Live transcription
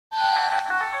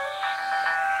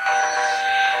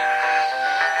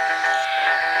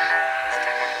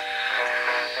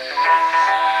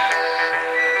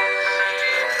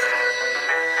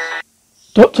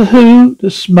Doctor Who, The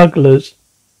Smugglers,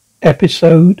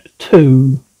 Episode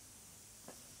 2.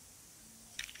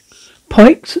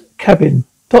 Pike's cabin.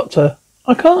 Doctor,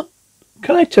 can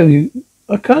I tell you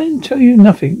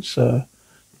nothing, sir.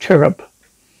 Cherub.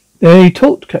 They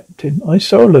talked, Captain. I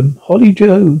saw them. Holly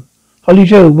Joe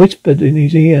whispered in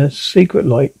his ear,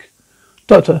 secret-like.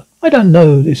 Doctor, I don't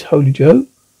know this Holy Joe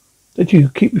that you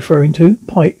keep referring to.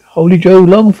 Pike, Holy Joe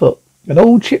Longfoot, an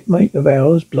old shipmate of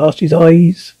ours, blast his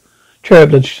eyes.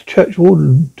 Cherub, the church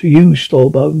warden, to you,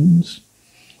 Strawbones.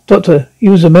 Doctor, he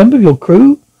was a member of your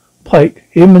crew? Pike,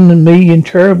 him and me and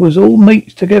Cherub was all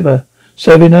mates together,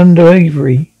 serving under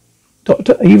Avery.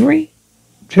 Dr. Avery?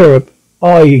 Cherub,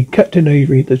 aye, Captain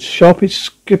Avery, the sharpest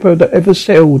skipper that ever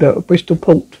sailed out of Bristol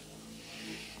port.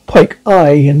 Pike,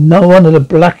 aye, and no one of the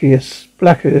blackest.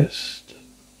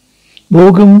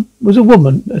 Morgan was a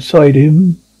woman aside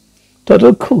him. Doctor,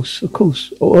 of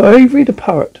course. Or Avery the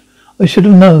pirate. I should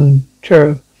have known.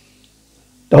 Cherub,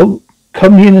 don't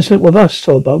come the innocent with us,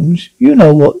 Sawbones. You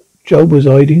know what Job was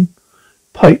hiding.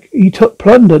 Pike, he took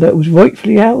plunder that was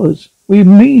rightfully ours. We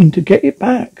mean to get it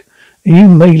back, and you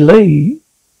may lay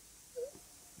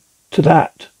to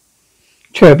that.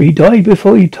 Cherub, he died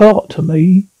before he talked to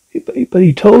me, but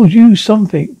he told you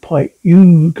something, Pike.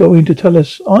 You going to tell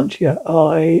us, aren't you?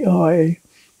 Aye.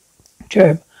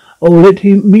 Cherub, let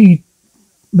me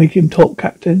make him talk,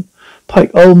 Captain.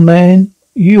 Pike, old man,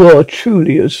 you are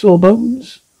truly a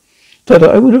Sawbones. Doctor,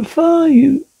 I would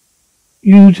advise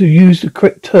you to use the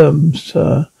correct terms,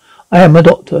 sir. I am a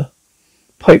doctor.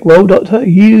 Pike, well, Doctor,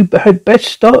 you had best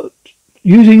start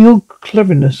using your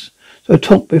cleverness. So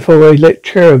talk before I let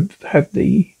Cherub have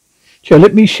thee.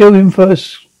 Let me show him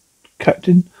first,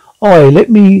 Captain. Aye, let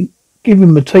me give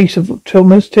him a taste of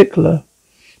Thomas Tickler.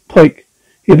 Pike,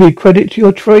 he'll be a credit to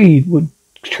your trade, would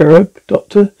Cherub,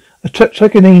 Doctor. A touch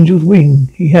like an angel's wing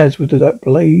he has with that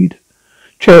blade.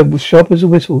 Cherub was sharp as a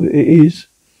whistle, it is.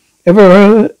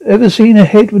 Ever seen a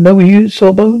head with no ears,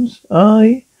 Sawbones?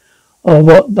 Aye. Oh,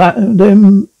 what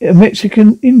them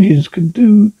Mexican Indians can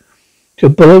do to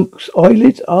blokes'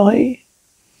 eyelids, aye.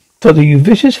 Doctor, you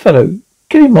vicious fellow,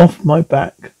 get him off my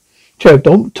back. Cherub,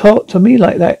 don't talk to me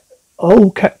like that. Oh,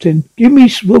 Captain, give me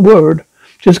the word.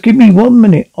 Just give me 1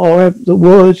 minute. I'll have the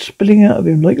words spilling out of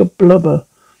him like a blubber.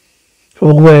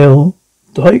 Well,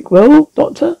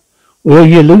 Doctor, will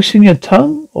you loosen your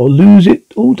tongue or lose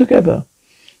it altogether?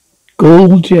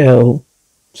 Gall jail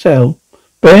cell.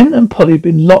 Ben and Polly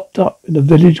been locked up in the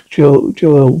village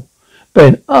jail.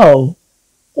 Ben, of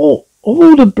all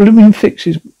the blooming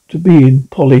fixes to be in,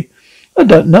 Polly, I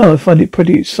don't know. I find it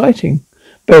pretty exciting.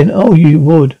 Ben, oh, you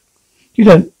would. You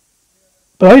don't,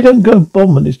 but I don't go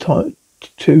bombing this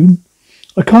tune.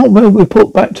 I can't well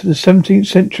report back to the 17th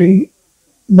century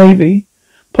Navy.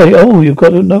 Polly, oh, you've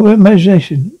got no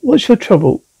imagination. What's your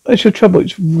trouble?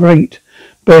 It's great.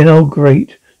 Ben, oh,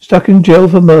 great. Stuck in jail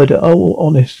for murder. Oh,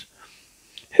 honest.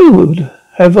 Who would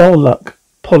have our luck?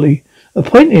 Polly, the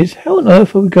point is, how on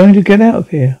earth are we going to get out of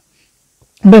here?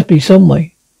 There must be some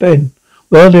way. Ben,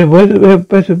 well, there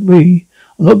better be.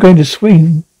 I'm not going to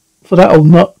swing for that old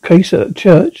nutcase at the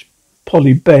church.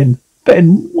 Polly, Ben,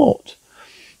 what?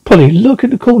 Polly, look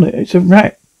at the corner. It's a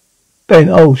rat. Ben,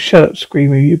 oh, shut up,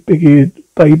 screaming, you big-eared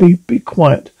baby. Be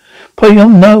quiet. Polly, oh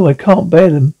no, I can't bear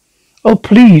them. Oh,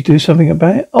 please do something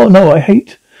about it. Oh no, I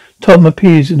hate. Tom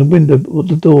appears in the window of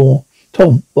the door.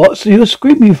 Tom, what's you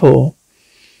screaming for?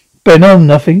 Ben, oh,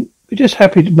 nothing. We're just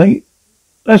happy to meet.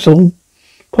 That's all.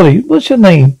 Polly, what's your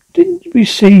name? Didn't we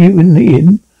see you in the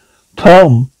inn?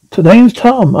 Tom. The name's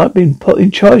Tom. I've been put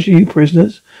in charge of you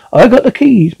prisoners. I got the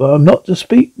keys, but I'm not to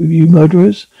speak with you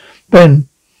murderers. Ben,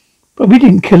 but we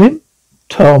didn't kill him.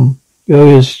 Tom,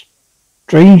 you're a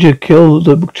stranger killed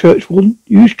the church warden.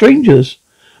 You strangers.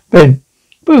 Ben,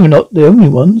 but we're not the only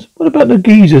ones. What about the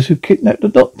geezers who kidnapped the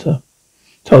doctor?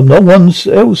 Tom, no one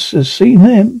else has seen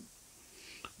them.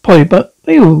 Polly, but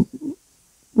they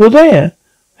were there.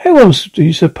 How else do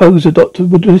you suppose the doctor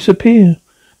would disappear?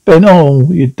 Ben,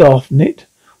 oh, you daft nit.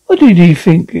 What did you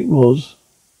think it was?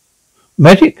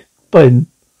 Magic? Ben.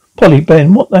 Polly,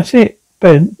 Ben, what, that's it.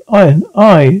 Ben,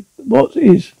 what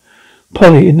is?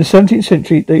 Polly, in the 17th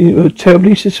century, they were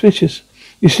terribly suspicious.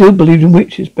 You still believe in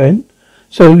witches, Ben?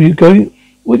 So what are you going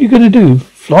to do?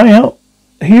 Fly out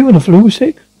here on a flu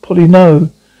sick? Polly, no.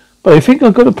 But I think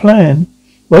I've got a plan.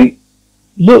 Wait,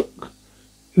 look.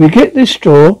 If we get this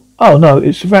straw. Oh no,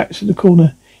 it's the rats in the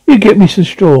corner. You get me some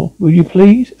straw, will you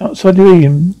please? Outside the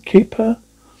inn. Keeper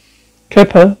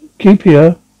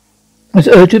has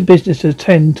urgent business to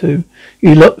attend to.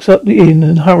 He locks up the inn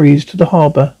and hurries to the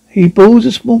harbour. He boards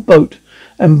a small boat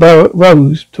and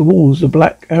rows towards the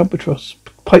Black Albatross,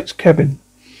 Pike's cabin.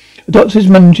 The doctor is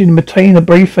managing to maintain a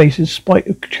brave face in spite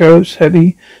of Cherub's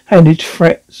heavy-handed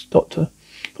threats, Doctor.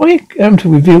 If I am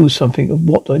to reveal something of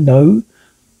what I know,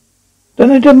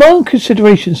 then I demand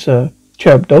consideration, sir.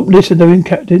 Cherub, don't listen to him,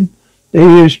 Captain.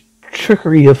 There is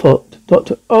trickery afoot,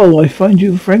 Doctor. Oh, I find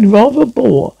you, friend, rather a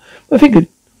bore. I think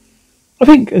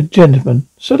a gentleman.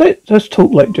 So let's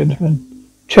talk like gentlemen.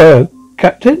 Cherub,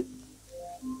 Captain?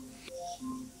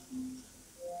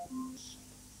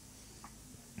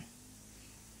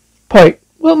 Pike,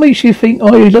 what makes you think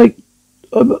I like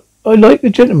the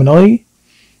gentleman?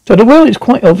 So the well is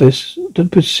quite obvious. The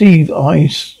perceptive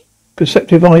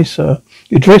eye, sir.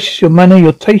 Your dress, your manner,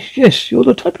 your taste. Yes, you're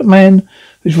the type of man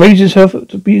who's raised himself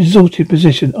to be exalted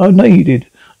position. I know you did.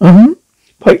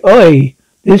 Pike,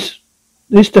 this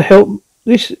is to help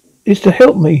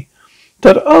me.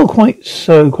 That, oh, quite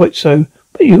so.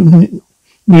 But you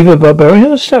neither barbarian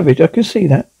nor savage. I can see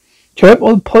that. Cherub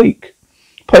or Pike.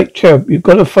 Pike, Cherub, you've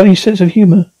got a funny sense of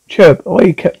humour. Cherub,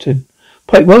 aye, Captain.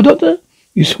 Pike, well, Doctor,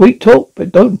 you sweet talk,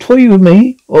 but don't toy with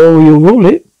me, or you'll rule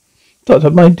it. Doctor,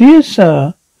 my dear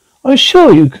sir, I'm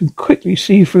sure you can quickly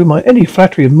see through any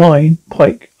flattery of mine.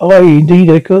 Pike, aye, indeed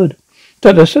I could.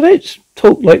 Doctor, so let's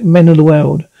talk like men of the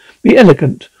world. Be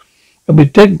elegant, and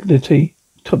with dignity.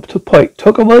 To Pike,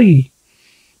 talk away.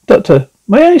 Doctor,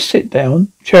 may I sit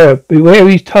down? Cherub, beware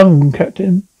his tongue,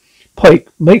 Captain. Pike,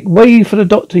 make way for the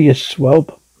doctor, you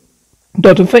swab.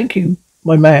 Doctor, thank you,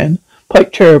 my man.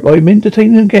 Pike, Cherub, I'm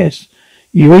entertaining a guest.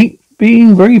 You ain't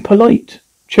being very polite.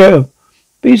 Cherub,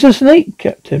 be's a snake,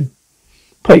 Captain.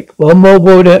 Pike, one more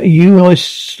word out of you and I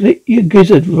slit your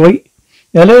gizzard, right?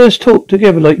 Now let us talk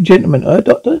together like gentlemen,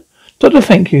 Doctor? Doctor,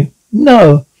 thank you.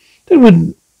 No, that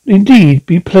would indeed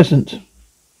be pleasant.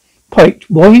 Pike,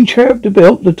 wine Cherub to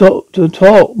help the doctor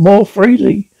talk more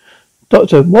freely.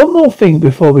 Doctor, one more thing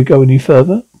before we go any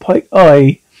further. Pike,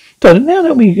 aye. Doctor, now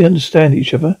that we understand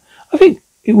each other, I think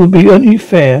it would be only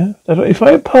fair that if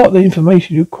I impart the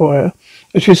information you require,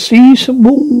 I should see some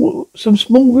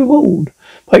small reward.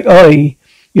 Pike, aye.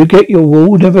 You get your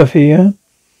reward, never fear.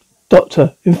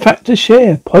 Doctor, in fact, a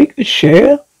share. Pike, a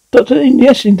share? Doctor,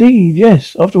 yes, indeed,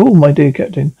 yes. After all, my dear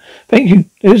Captain. Thank you.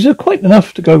 There is quite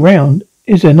enough to go round,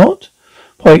 is there not?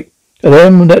 Pike, to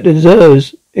them that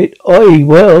deserves it, aye,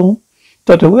 well.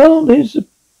 Doctor, well, he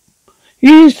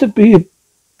is to be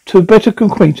to a better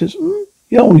acquaintance.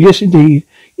 Oh, yes, indeed.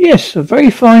 Yes, a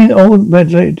very fine old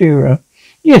Madeira.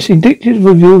 Yes, indicative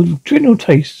of your general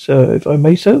taste, sir, if I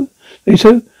may say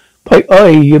so. Pike, aye,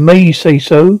 you may say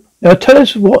so. Now tell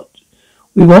us what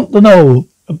we want to know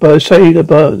about, say, the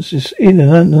birds is in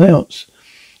and out.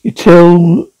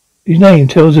 His name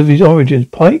tells of his origins.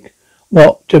 Pike,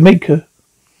 what, Jamaica?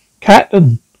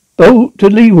 Captain, boat to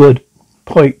leeward.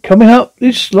 Pike, coming up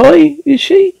this sly, is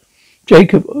she?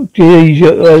 Jacob, geez,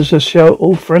 as a shout,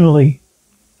 all friendly.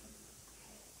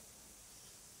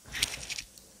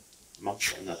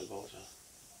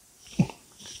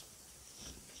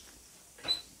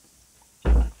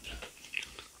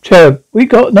 Cherub, we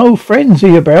got no friends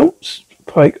hereabouts.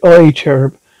 Pike, aye,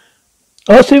 Cherub.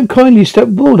 Ask him kindly step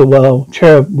aboard a while.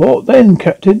 Cherub, what then,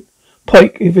 Captain?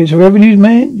 Pike, if it's a revenue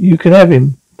man, you can have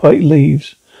him. Pike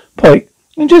leaves. Pike,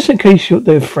 and just in case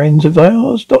they're friends of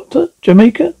ours, Doctor,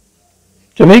 Jamaica,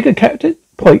 Captain.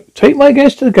 Pike, take my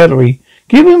guest to the gallery.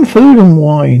 Give him food and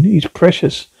wine. He's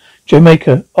precious.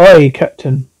 Jamaica, aye,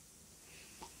 Captain.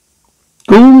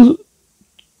 Ghoul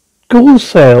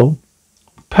sail.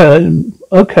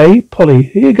 Okay, Polly,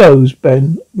 here goes,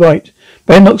 Ben. Right.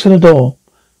 Ben knocks on the door.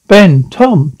 Ben,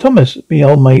 Thomas, me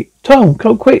old mate. Tom,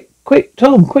 come quick,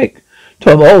 Tom, quick.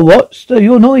 Tom, oh, what's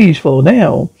your noise for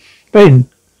now? Ben,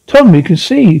 Tom, you can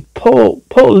see Paul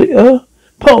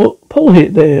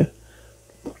hit there.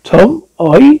 Tom,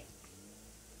 aye.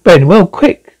 Ben, well,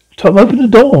 quick. Tom, open the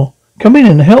door. Come in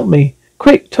and help me.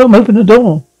 Quick, Tom, open the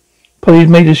door. Polly's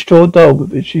made a straw dog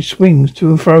of it. She swings to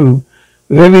and fro,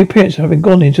 with every appearance of having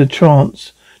gone into a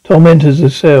trance. Tom enters the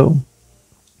cell.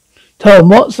 Tom,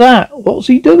 what's that? What's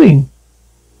he doing?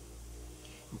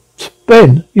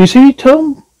 Ben, you see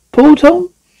Tom? Poor Tom?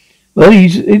 Well,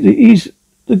 he's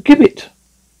the gibbet.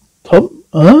 Tom,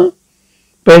 huh?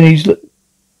 Ben, he's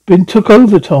been took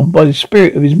over, Tom, by the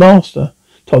spirit of his master.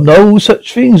 Tom, no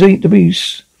such things ain't to be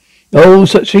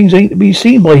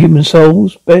seen by human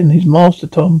souls. Ben, his master,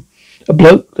 Tom. A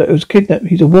bloke that was kidnapped.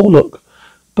 He's a warlock.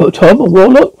 But Tom, a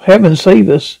warlock? Heaven save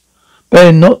us.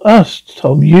 Ben, not us,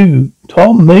 Tom, you.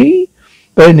 Tom, me?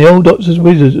 Ben, the old doctor's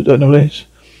wizard, I don't know this.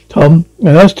 Tom,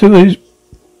 and us two his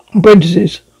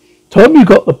apprentices. Tom, you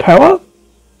got the power?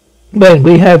 Ben,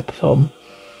 we have, Tom.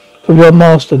 From your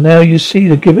master. Now you see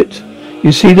the gibbet.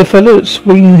 You see the fellow that's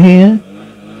swinging here?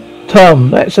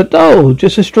 Tom, that's a doll,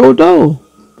 just a straw doll.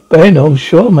 Ben, oh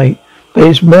sure, mate. But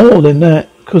it's more than that,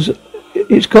 'cause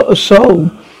it's got a soul.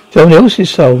 Someone else's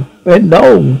soul. Ben,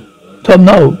 no. Tom,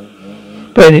 no.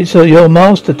 Ben, it's your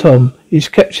master, Tom. He's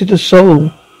captured the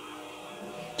soul.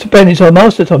 To Ben, it's our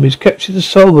master, Tom. He's captured the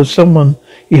soul of someone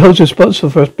he holds responsible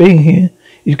for us being here.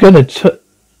 He's gonna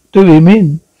do him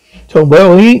in. Tom,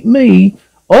 well, he ain't me.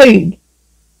 I ain't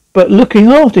but looking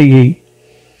after ye.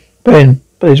 Ben,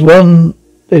 but there's one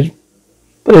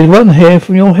hair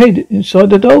from your head inside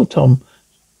the doll, Tom.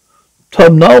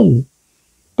 Tom, no.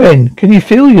 Ben, can you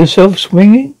feel yourself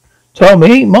swinging? Tom,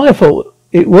 it ain't my fault.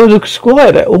 It was a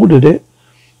squire that ordered it.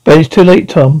 Ben, it's too late,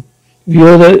 Tom.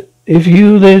 If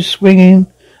you there swinging,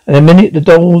 in a minute the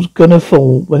doll's gonna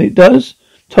fall. When it does,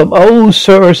 Tom, oh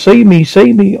sir, save me.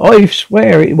 I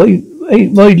swear it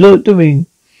ain't my doing.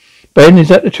 Ben, is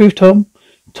that the truth, Tom?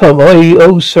 Tom,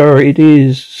 oh sir, it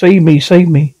is. Save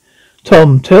me.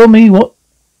 Tom, tell me what.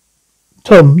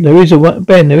 Tom, there is a way.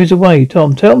 Ben, there is a way.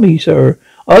 Tom, tell me, sir.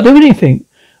 I'll do anything.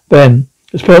 Ben,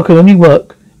 the spell can only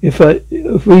work if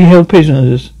we held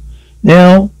prisoners.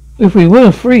 Now, if we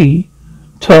were free,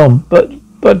 Tom, but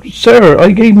sir,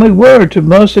 I gave my word to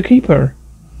Master Keeper.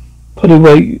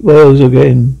 Polly wails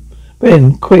again.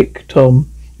 Ben, quick, Tom.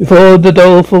 Before the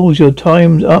doll falls, your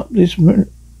time's up this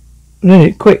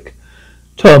minute. Quick.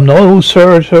 Tom, no,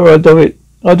 sir, I'll do it.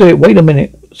 Wait a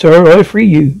minute, sir, I free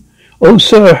you. Oh,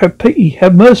 sir, have pity,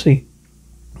 have mercy.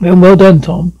 Well done,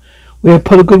 Tom. We have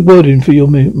put a good word in for your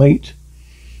mate.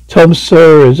 Tom,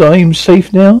 sir, as I'm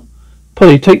safe now.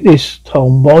 Polly, take this,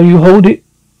 Tom. While you hold it,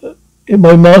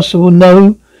 my master will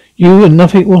know you and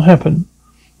nothing will happen.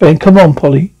 Ben, come on,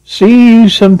 Polly. See you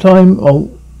sometime,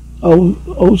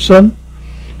 old son.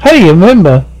 Hey,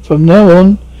 remember, from now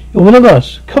on, you're one of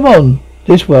us. Come on,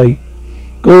 this way.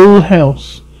 Gould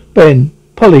House. Ben,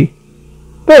 Polly.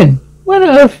 Ben, where on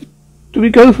earth do we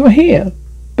go from here?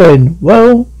 Ben,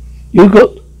 well,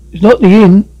 it's not the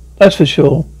inn, that's for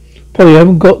sure. Polly, I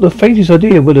haven't got the faintest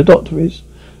idea where the doctor is.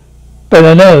 Ben,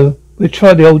 I know. We'll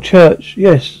try the old church.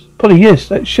 Yes. Polly, yes,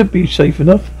 that should be safe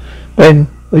enough. Ben,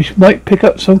 we might pick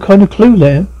up some kind of clue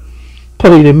there.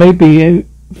 Polly, there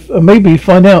maybe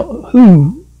find out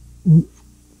who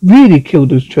really killed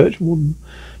the church warden.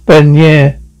 Ben,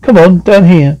 yeah. Come on, down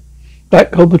here.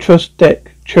 Back Albatross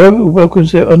deck. Cherub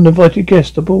welcomes their uninvited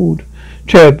guest aboard.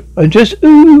 Cherub, and just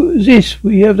who is this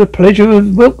we have the pleasure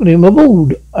of welcoming him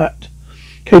aboard at?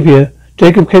 Capier.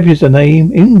 Jacob Capier's the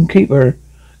name. Innkeeper.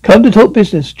 Come to talk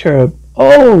business, Cherub.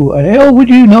 Oh, and how would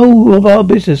you know of our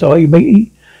business, are you,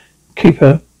 matey?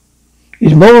 Keeper.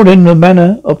 It's more than the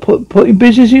manner of putting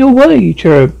business in your way,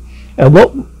 Cherub. And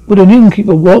what would an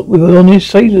innkeeper want with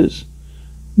honest sailors?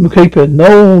 Keeper.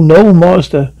 No,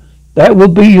 master. That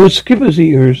would be your skipper's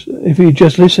ears, if you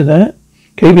just listen to that.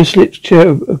 Keeper slips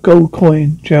Cherub a gold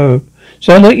coin. Cherub.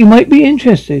 Sound like you might be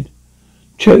interested.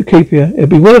 Keeper. It'll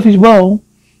be worth his while.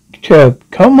 Cherub.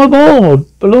 Come aboard.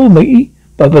 Below, matey.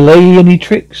 But belay any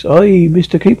tricks, aye,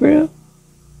 Mr. Keeper?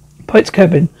 Pike's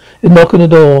cabin. A knock on the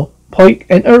door. Pike,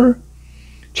 enter.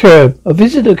 Cherub. A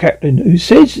visitor, Captain, who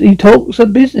says he talks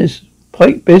of business.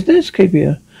 Pike, business,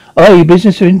 Keeper? Aye,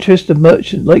 business of interest of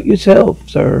merchant like yourself,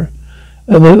 sir.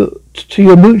 To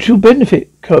your mutual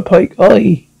benefit, Pike,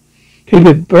 aye.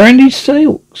 Keeper. Brandy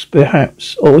silks,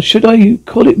 perhaps, or should I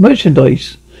call it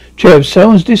merchandise? Cherub.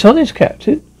 Sounds dishonest,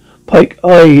 Captain. Pike.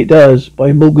 Aye, it does,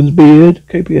 by Morgan's beard,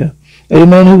 Keeper. Any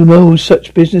man who knows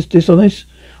such business dishonest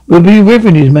will be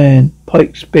revenue's man.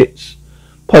 Pike spits.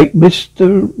 Pike,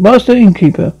 Mr. Master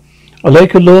Innkeeper. I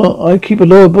keep a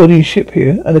law-abiding ship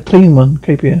here, and a clean one,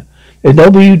 Keeper. There's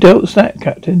nobody who doubts that,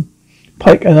 Captain.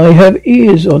 Pike, and I have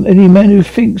ears on any man who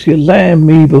thinks he'll land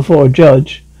me before a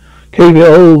judge. Keeper,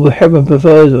 oh, heaven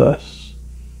prefers us.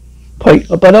 Pike,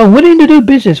 but I'm willing to do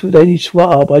business with any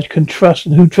swab I can trust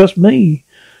and who trusts me.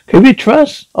 Keeper,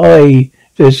 trust? Aye,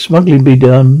 if there's smuggling be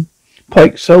done.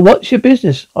 Pike, so what's your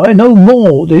business? I know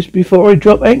more of this before I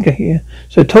drop anchor here.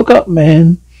 So talk up,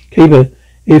 man. Keeper,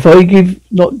 if I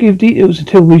not give details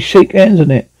until we shake hands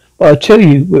on it. But I tell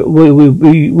you,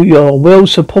 we are well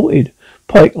supported.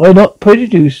 Pike, I not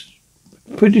prejudiced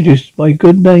my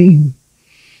good name.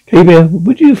 Keeper,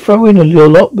 would you throw in a little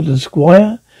lot with the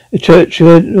squire? A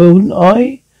churchyard own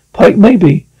eye? Pike,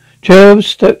 maybe. Cherub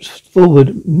steps forward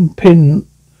and pinions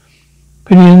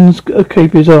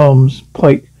Keeper's arms.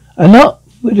 Pike, and not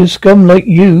with a scum like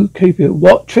you, Keeper.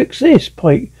 What trick's this,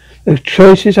 Pike? The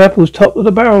choicest apples top of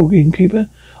the barrel, Innkeeper.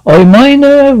 I mind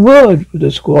a word with the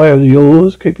squire of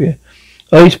yours, Keeper.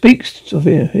 I speaks of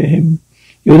him.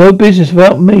 You're no business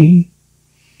about me.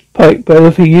 Pike, but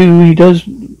if he does,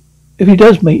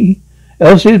 matey,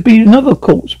 else there'd be another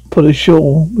corpse put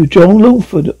ashore with John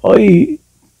Lawford.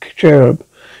 Cherub.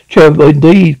 Sheriff,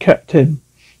 indeed, Captain.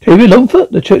 David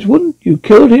Longfoot, the churchwarden? You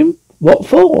killed him? What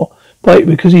for? Pike,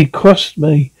 because he crossed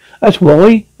me. That's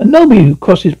why. And nobody who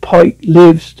crosses Pike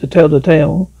lives to tell the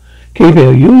tale. Keep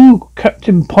here. You,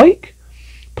 Captain Pike?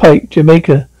 Pike,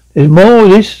 Jamaica. There's more of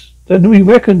this than we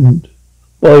reckoned.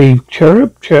 Why,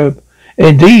 cherub.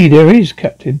 Indeed, there is,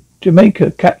 Captain.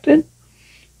 Jamaica, Captain?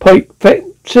 Pike, fetch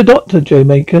the doctor,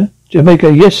 Jamaica.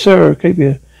 Jamaica, yes, sir. Keep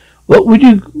here.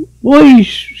 Why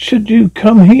should you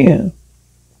come here?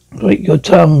 Like your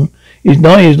tongue is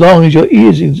nigh as long as your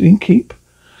ears in keep.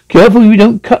 Careful you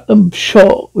don't cut them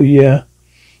short, will ya?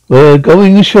 We're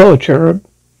going ashore, cherub.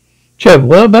 Cherub,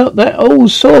 what about that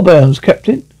old sawbones,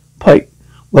 Captain? Pike,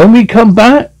 when we come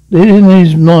back, then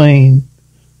is mine.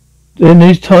 Then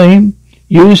is time.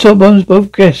 You and sawbones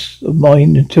both guests of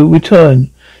mine until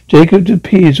return. Jacob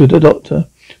appears with the doctor.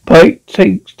 Pike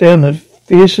takes down a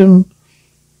fearsome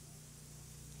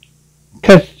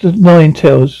cast of nine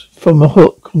tails from a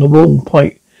hook on the wall.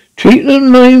 Pike, treat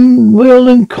them well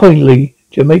and kindly,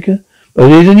 Jamaica.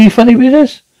 But isn't he funny with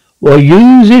us? Well,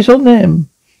 use this on them.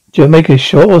 Jamaica,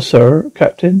 sure, sir,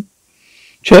 Captain.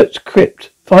 Church crypt.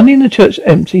 Finding the church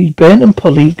empty, Ben and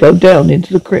Polly go down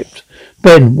into the crypt.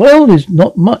 Ben, well, there's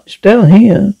not much down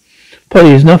here. Polly,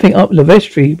 there's nothing up the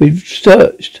vestry. We've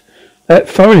searched that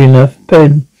thoroughly enough.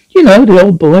 Ben, you know, the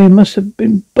old boy must have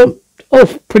been bumped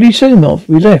off pretty soon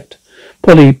after we left.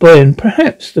 Polly, Ben,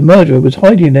 perhaps the murderer was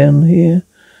hiding down here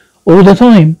all the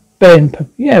time. Ben,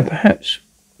 yeah, perhaps.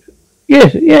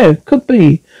 Yeah, could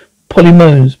be. Polly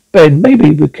moans. Ben, maybe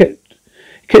we kept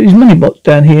his money box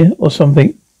down here or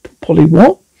something. Polly,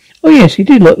 what? Oh yes, he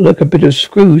did look like a bit of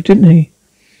Scrooge, didn't he?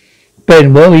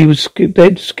 Ben, well, he was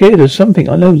dead scared of something,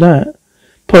 I know that.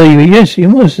 Polly, yes, he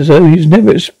was, as though he was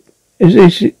never,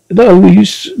 though he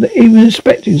was even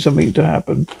expecting something to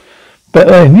happen. But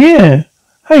yeah.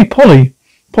 Hey, Polly,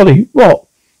 what?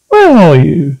 Where are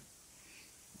you?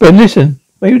 Ben, listen,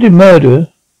 maybe the murderer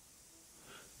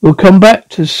will come back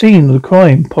to the scene of the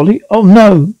crime. Polly, oh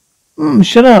no.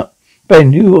 Shut up.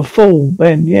 Ben, you a fool.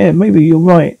 Ben, yeah, maybe you're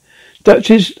right.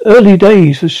 Dutch's early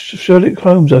days for Sherlock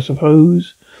Holmes, I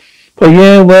suppose. But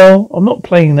yeah, well, I'm not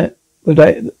playing that with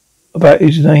that about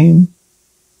his name.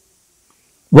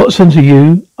 Watson to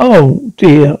you. Oh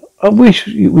dear, I wish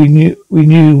we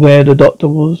knew where the doctor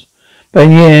was. Ben,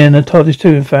 yeah, and the TARDIS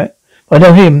too, in fact. I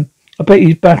know him. I bet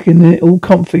he's back in it all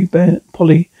comfy, Ben.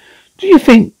 Polly, do you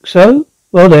think so?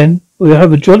 Well then, we'll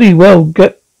have a jolly well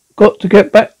got to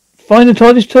get back, find the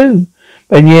TARDIS too.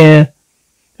 Ben, yeah,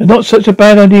 it's not such a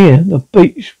bad idea. The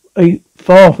beach ain't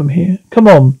far from here. Come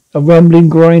on. A rumbling,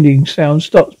 grinding sound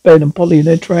stops Ben and Polly in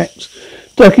their tracks.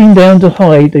 Ducking down to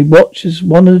hide, they watch as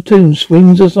one of the tombs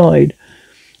swings aside.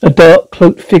 A dark,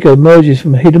 cloaked figure emerges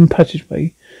from a hidden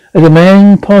passageway. As a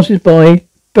man passes by,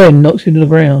 Ben knocks into the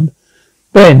ground.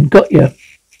 Ben, got ya.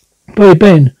 Boy,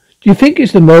 Ben, do you think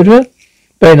it's the murderer?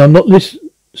 Ben, I'm not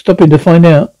stopping to find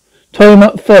out. Tie him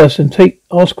up first and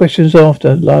ask questions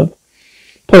after, love.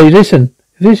 Polly, listen.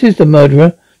 If this is the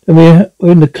murderer, then we're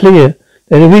in the clear.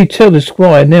 Then if we tell the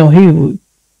squire, now he will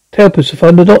help us to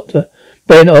find the doctor.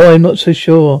 Ben, oh, I'm not so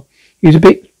sure. He was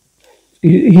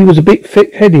a bit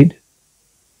thick-headed.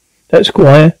 That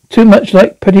squire, too much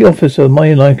like petty officer of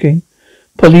my liking.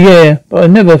 Polly, yeah, but I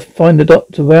never find the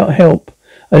doctor without help.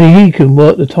 Only he can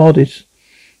work the TARDIS.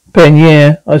 Ben,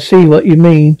 yeah, I see what you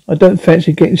mean. I don't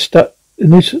fancy getting stuck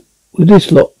with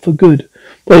this lot for good.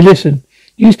 Boy, listen,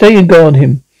 you stay and guard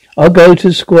him. I'll go to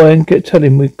the squire and tell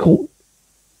him we've caught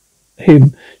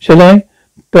him. Shall I?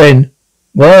 Ben,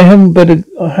 well,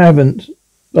 I haven't.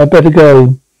 I better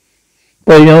go.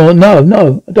 Ben, oh,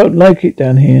 no, I don't like it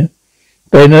down here.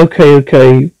 Ben,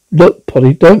 okay. Look,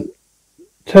 Polly, don't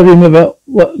tell him about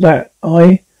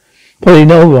Polly,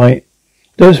 no, right.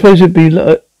 Don't suppose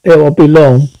it'll be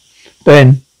long.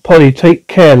 Ben, Polly, take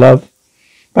care, love.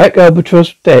 Back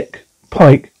albatross deck.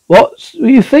 Pike, what do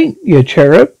you think, you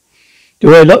cherub?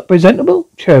 Do I look presentable?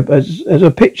 Cherub, as a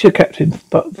picture captain,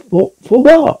 but for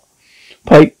what?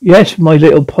 Pike, yes, my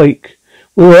little Pike.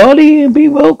 Will hardly be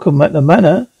welcome at the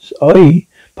manor. Aye.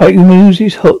 Pike removes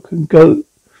his hook and gives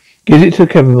it to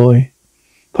the cabin boy.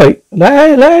 Pike,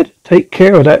 lad, take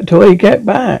care of that till I get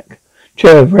back.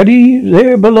 Cherub, ready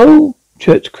there below?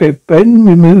 Church crib. Ben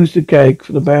removes the gag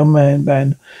for the bound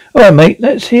man. All right, mate,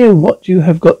 let's hear what you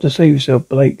have got to say yourself,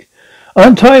 Blake.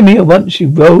 Untie me at once, you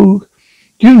rogue.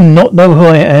 Do you not know who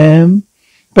I am?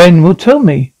 Ben will tell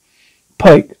me.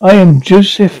 Pike, I am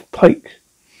Joseph Pike,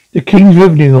 the King's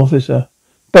Revenue Officer.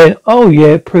 Ben, oh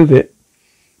yeah, prove it.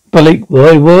 Blake,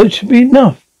 well, your word should be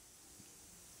enough.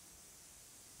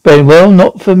 Ben, well,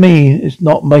 not for me, it's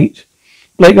not, mate.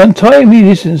 Blake, untie me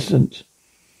this instant.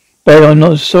 Ben, I'm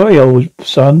not sorry, old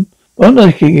son. I'm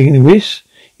not taking any risks.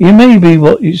 You may be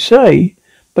what you say,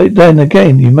 but then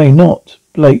again, you may not.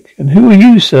 Blake, and who are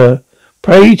you, sir?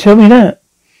 Pray tell me that.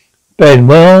 Ben,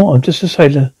 well, I'm just a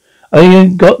sailor. I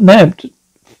got nabbed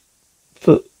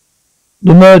for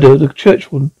the murder of the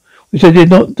churchwoman, which I did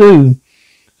not do.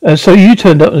 So you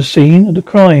turned up at the scene of the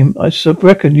crime. I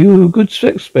reckon you were a good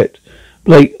suspect.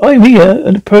 Blake, I'm here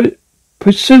in the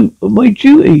pursuit of my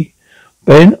duty.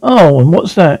 Ben, oh, and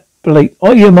what's that? Blake,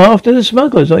 I am after the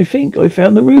smugglers. I think I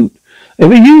found the route they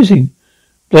were using.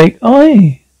 Blake,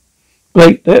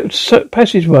 Blake, that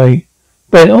passageway.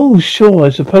 Ben, oh, sure, I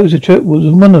suppose the church was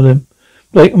one of them.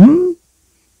 Blake,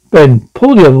 Ben,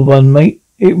 pull the other one, mate.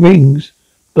 It rings.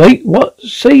 Blake, what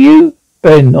say you?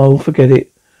 Ben, oh, forget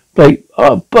it. Blake,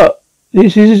 but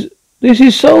this is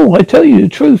so. I tell you the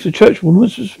truth. The churchwoman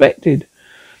was suspected.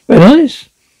 Ben, honest?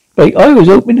 Blake, I was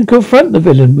hoping to confront the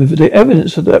villain with the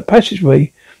evidence of that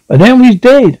passageway, but now he's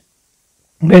dead.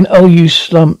 Ben, oh, you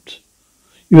slumped.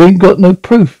 You ain't got no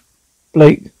proof.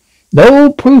 Blake,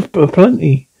 no proof, but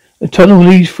plenty. The tunnel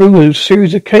leads through a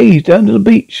series of caves down to the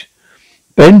beach.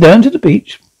 Ben, down to the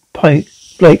beach.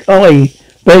 Blake, aye.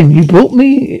 Ben, you brought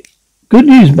me good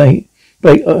news, mate.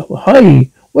 Blake, hi.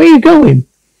 Where you going?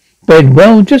 Ben,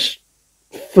 well, just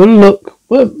for a look.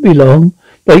 Won't be long.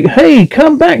 Blake, hey,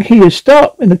 come back here.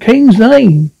 Stop in the king's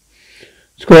name.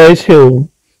 Squires Hill.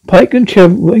 Pike and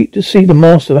Cherub wait to see the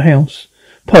master of the house.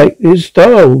 Pike, this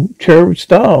style. Cherub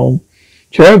style.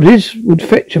 Cherub, this would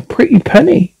fetch a pretty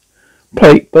penny.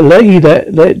 Pike, belay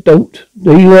that don't.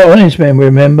 You are honest man,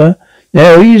 remember.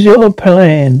 Now here's your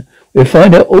plan. We'll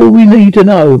find out all we need to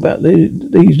know about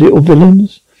these little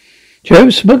villains.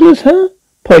 Cherub smugglers, huh?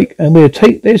 Pike, and we'll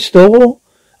take their store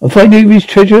and find Evie's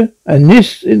treasure, and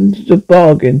this in the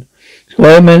bargain.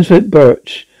 Squire Mansfield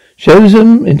Birch shows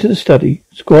them into the study.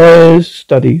 Squire's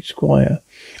study, Squire.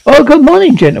 Oh, good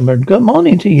morning, gentlemen. Good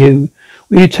morning to you.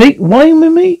 Will you take wine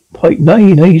with me? Pike,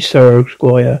 nay, sir,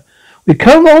 Squire. We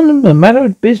come on a matter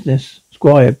of business.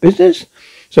 Squire, business?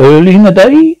 So early in the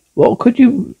day? What could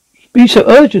you be so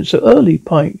urgent so early,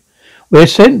 Pike? We're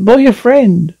sent by your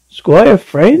friend. Squire,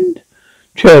 friend?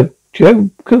 Joe,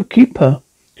 keeper.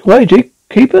 Squire,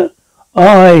 keeper?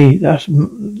 Aye,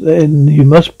 then you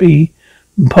must be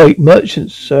Pike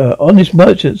merchant, sir. Honest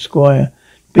merchant, Squire.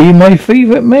 Be my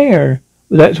favourite mare.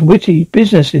 Well, that's witty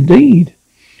business indeed.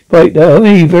 Pike, the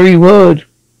only very word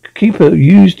keeper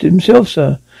used himself,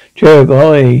 sir. Cherub,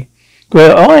 aye.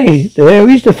 Squire, aye, there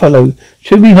is the fellow.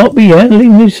 Should we not be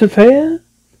handling this affair?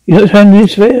 He's not handling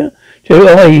this affair? Cherub,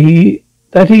 aye,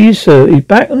 that he is, sir. He's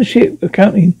back on the ship,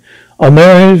 accounting our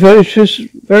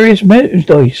various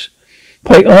merchandise.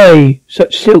 Pike, aye,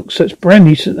 such silk, such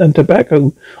brandy and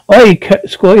tobacco. Aye,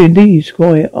 Squire, indeed,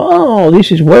 Squire. Ah,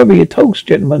 this is worthy a toast,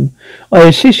 gentlemen. I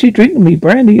assist you drink me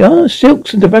brandy.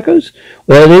 Silks and tobaccos.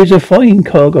 Well, there's a fine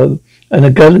cargo, and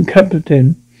a gallant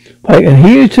captain. Pike, and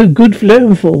here's to good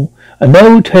flavorful, and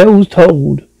no tales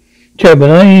told. Cherub,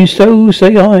 and I so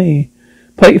say I.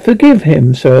 Pike, forgive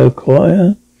him, sir,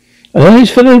 Squire. An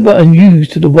honest fellow, but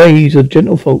unused to the ways of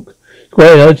gentlefolk.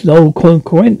 Squire, no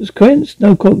concurrence,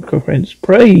 no concurrence.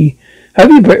 Pray, have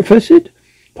you breakfasted?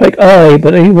 Pike, aye,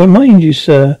 but I remind you,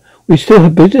 sir, we still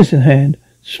have business in hand.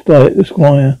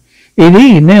 Squire,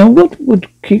 indeed. Now, what would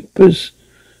keepers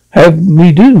have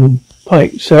me do?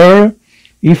 Pike, sir,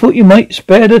 you thought you might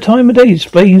spare the time of day to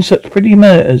explain such pretty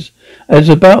matters as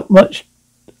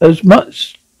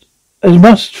must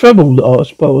trouble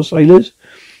us poor sailors.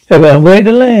 About where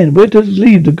to land, where to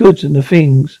leave the goods and the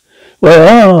things.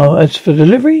 Well, as for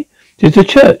delivery, 'tis the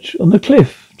church on the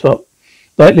cliff top.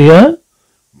 Likely, huh?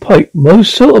 Pike,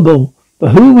 most suitable.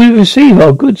 But who will receive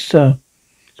our goods, sir?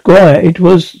 Squire, it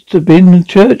was to been the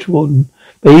church warden,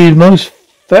 but he is most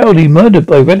foully murdered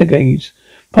by renegades.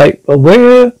 Pike, but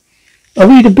where are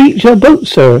we to beach our boat,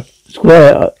 sir?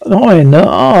 Squire,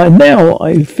 now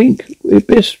I think it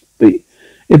best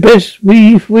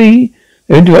we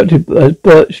interrupted as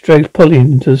Birch dragged Polly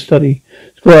into the study.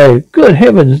 Squire, good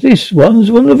heavens, this one's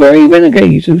one of the very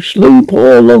renegades who slew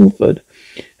poor Longford.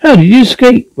 How did you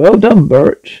escape? Well done,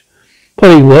 Birch.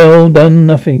 Polly, well done,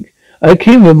 nothing. I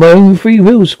came with my own free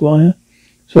will, Squire.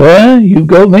 Squire,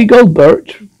 may go,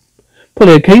 Birch.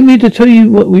 Polly, I came here to tell you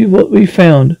what we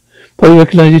found. Polly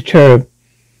recognized Cherub.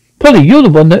 Polly, you're the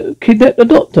one that kidnapped the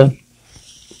doctor.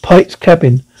 Pike's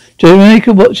cabin.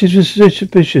 Jamaica watches with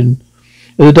suspicion.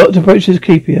 As the doctor approaches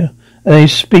Keeper, and he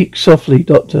speaks softly.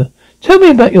 Doctor, tell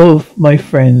me about my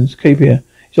friends. Keeper,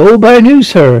 it's all bad news,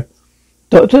 sir.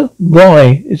 Doctor,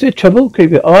 why? Is there trouble?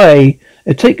 Keeper, aye.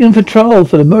 They're taken for trial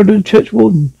for the murder of the church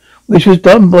warden, which was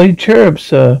done by Cherub,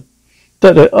 sir.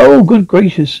 Doctor, oh, good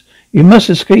gracious. You must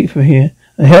escape from here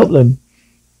and help them.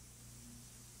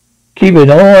 Keep an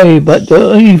eye, but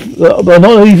not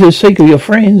only for the sake of your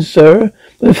friends, sir,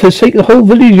 but for the sake of the whole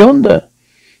village yonder.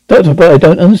 Doctor, but I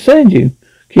don't understand you.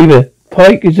 Keeper,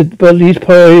 Pike is the deadliest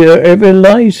pirate ever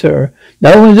alive, sir.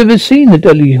 No one's ever seen the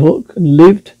deadly hook and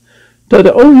lived.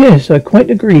 Doctor, oh yes, I quite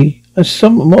agree. A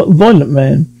somewhat violent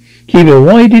man. Keeper,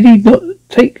 why did he not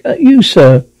take at you,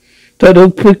 sir? Doctor,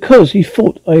 because he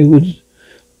thought I would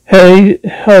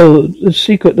held the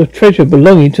secret of treasure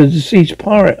belonging to the deceased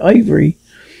pirate Avery.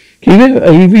 Keeper,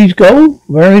 Avery's gold?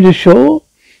 Buried ashore?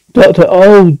 Doctor,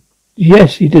 oh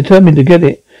yes, he determined to get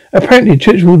it. Apparently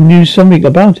Churchward knew something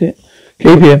about it.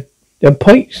 Keeper, the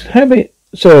Pikes have it,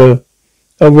 sir.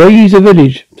 I'll raise the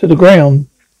village to the ground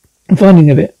and finding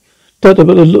of it. Doctor,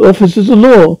 but the officers of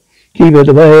law. Keeper,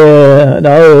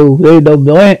 no, they're no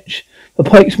match. The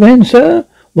Pike's men, sir.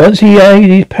 Once he laid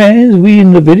his pans, we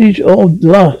in the village are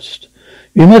lost.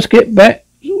 We must get back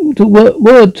to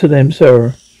word to them,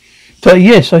 sir. So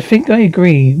yes, I think I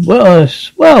agree. Well,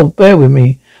 bear with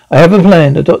me. I have a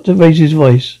plan. The doctor raised his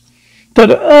voice.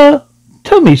 Doctor,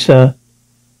 tell me, sir.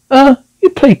 You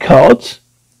play cards?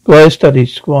 Squire studied.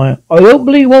 Squire, I don't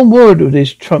believe one word of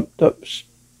this trumped up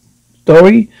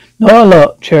story. Not a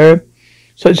lot, cherub.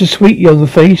 Such a sweet young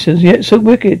face, and yet so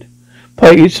wicked.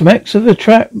 Pike, it smacks of a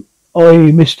trap.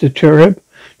 Aye, Mr. Cherub.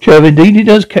 Cherub, indeed it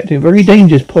does, Captain. Very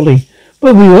dangerous, Polly.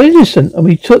 But we were innocent, and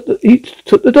he took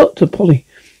the doctor, Polly.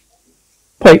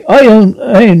 Pike, I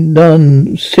ain't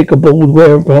none sick of bold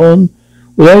whereupon.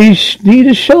 Will I need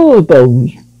a show of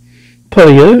bones?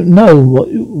 Polly, I don't know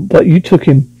but you took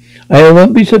him. I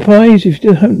won't be surprised if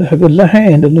you don't have a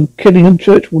hand in the killing of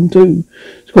Churchwood too.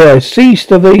 Squire, cease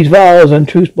of these vows and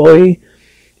truths, boy.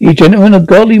 You gentlemen are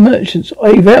godly merchants.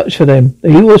 I vouch for them.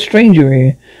 You are a stranger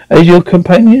here, as your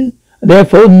companion, and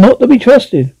therefore not to be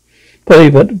trusted. Polly,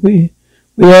 but we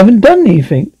haven't done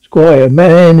anything. Squire,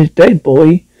 man is dead,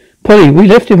 boy. Polly, we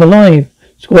left him alive.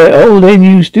 Squire, oh, then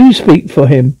you do speak for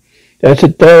him. That's a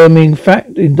damning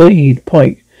fact indeed,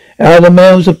 Pike. Out of the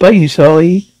mouths of babes,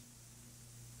 aye.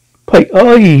 Pike,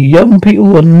 aye, young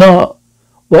people are not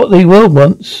what they were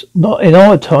once, not in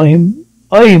our time.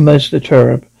 Aye, Master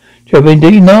Cherub. Cherub,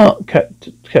 indeed not,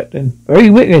 Captain. Very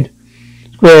wicked.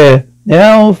 Square,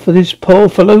 now for this poor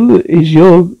fellow is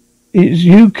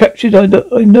you captured, I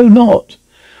know not.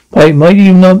 Pike, might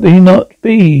you not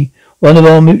be one of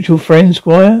our mutual friends,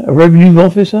 Squire, a revenue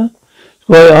officer?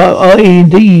 Squire, aye,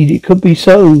 indeed, it could be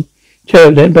so.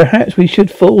 Cherub, then perhaps we should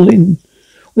fall in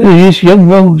with this young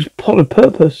rogue's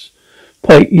purpose.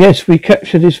 Pike, yes, we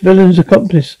capture this villain's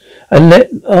accomplice and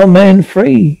let our man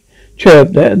free.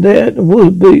 Cherub, that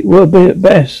would be at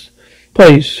best.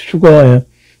 Pike, Squire,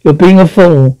 you're being a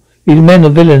fool. These men are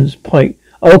villains. Pike,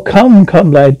 oh come,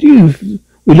 lad,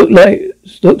 we look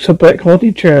so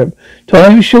black-hearted, Cherub.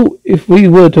 Time short if we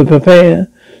were to prepare.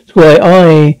 Squire,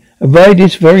 aye, and ride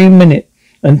this very minute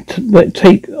and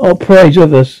take our prize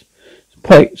with us.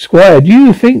 Pike, Squire, do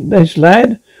you think this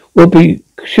lad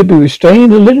should be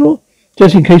restrained a little,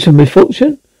 just in case of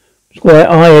misfortune? Squire,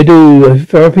 aye, I do. A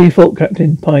therapy thought,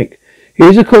 Captain. Pike,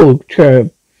 here's a call,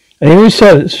 Cherub. And here is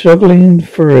silence, struggling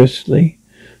furiously.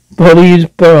 Body is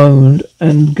boned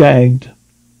and gagged.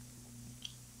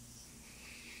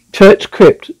 Church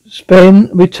crypt.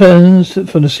 Ben returns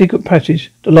from the secret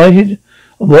passage, delighted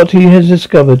of what he has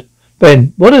discovered.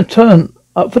 Ben, what a turn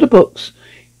up for the books.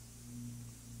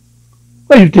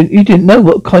 Well, you didn't know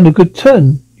what kind of good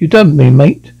turn you done me,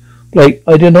 mate. Blake,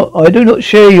 I do not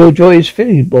share your joyous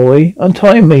feeling, boy.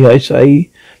 Untie me, I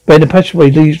say. Ben, the passageway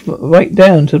leads right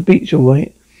down to the beach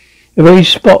away. The very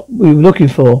spot we were looking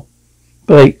for.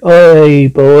 Blake, aye,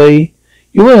 boy.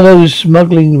 You're one of those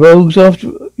smuggling rogues after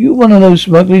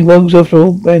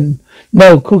all, Ben.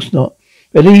 No, of course not.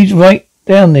 It leads right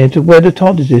down there to where the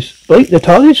TARDIS is. Blake, the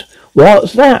TARDIS?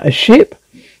 What's that? A ship?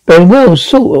 Ben, well,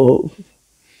 sort of.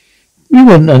 You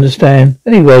wouldn't understand.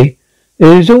 Anyway,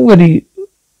 if it's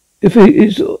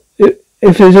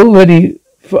already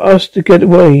for us to get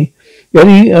away,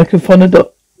 only I can find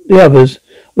the others.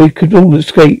 We could all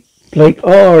escape. Blake,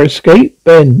 escape?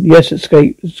 Ben, yes,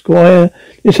 escape. Squire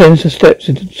descends the steps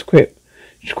into the crypt.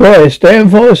 Squire,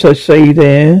 stand fast, I say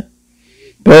there.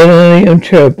 Ben and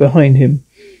Cherub behind him.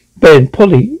 Ben,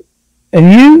 Polly,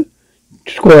 and you?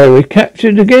 Squire, we're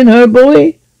captured again, her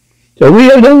boy? So we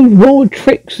have no more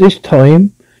tricks this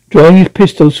time. Drawing his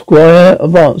pistol, Squire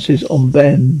advances on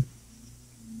Ben.